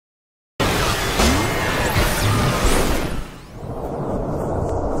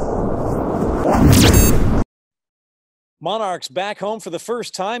Monarchs back home for the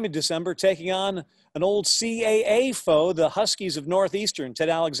first time in December, taking on an old CAA foe, the Huskies of Northeastern. Ted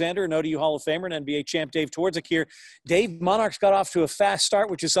Alexander, an ODU Hall of Famer, and NBA champ Dave Twardzik here. Dave, Monarchs got off to a fast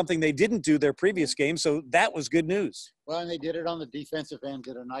start, which is something they didn't do their previous game, so that was good news. Well, and they did it on the defensive end,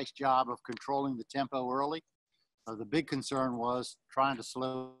 did a nice job of controlling the tempo early. The big concern was trying to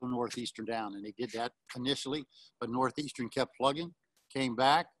slow Northeastern down, and they did that initially, but Northeastern kept plugging, came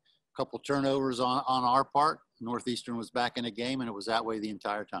back, a couple turnovers on our part. Northeastern was back in the game, and it was that way the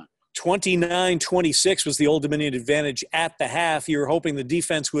entire time. 29-26 was the Old Dominion advantage at the half. You were hoping the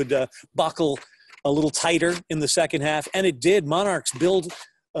defense would buckle a little tighter in the second half, and it did. Monarchs build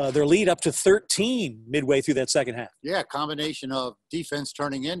their lead up to 13 midway through that second half. Yeah, combination of defense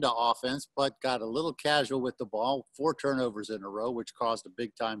turning into offense, but got a little casual with the ball. 4 turnovers in a row, which caused a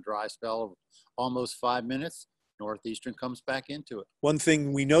big-time dry spell of almost 5 minutes. Northeastern comes back into it. One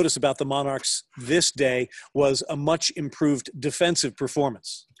thing we noticed about the Monarchs this day was a much improved defensive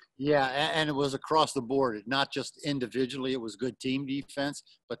performance. Yeah, and it was across the board. Not just individually, it was good team defense,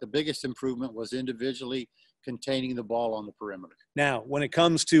 but the biggest improvement was individually containing the ball on the perimeter. Now, when it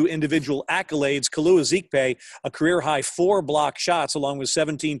comes to individual accolades, Kalua Ezikpe, a career-high 4 block shots along with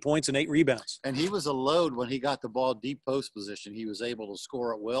 17 points and 8 rebounds. And he was a load when he got the ball deep post position. He was able to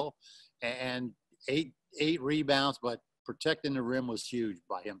score at will, and eight rebounds, but protecting the rim was huge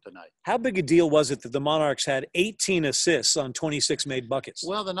by him tonight. How big a deal was it that the Monarchs had 18 assists on 26 made buckets?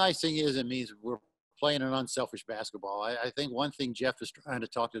 Well, the nice thing is it means we're playing an unselfish basketball. I think one thing Jeff is trying to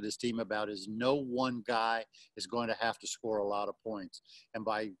talk to this team about is no one guy is going to have to score a lot of points. And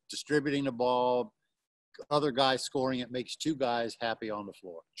by distributing the ball, other guys scoring, it makes 2 guys happy on the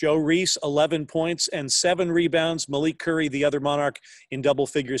floor. Joe Reese, 11 points and 7 rebounds. Malik Curry, the other Monarch, in double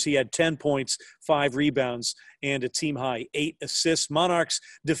figures. He had 10 points, 5 rebounds, and a team-high 8 assists. Monarchs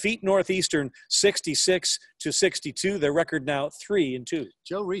defeat Northeastern 66-62. Their record now 3-2.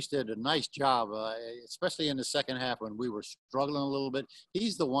 Joe Reese did a nice job, especially in the second half when we were struggling a little bit.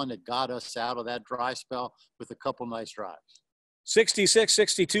 He's the one that got us out of that dry spell with a couple nice drives.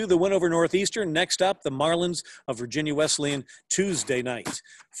 66-62, the win over Northeastern. Next up, the Marlins of Virginia Wesleyan Tuesday night.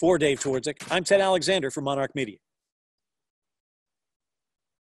 For Dave Twardzik, I'm Ted Alexander for Monarch Media.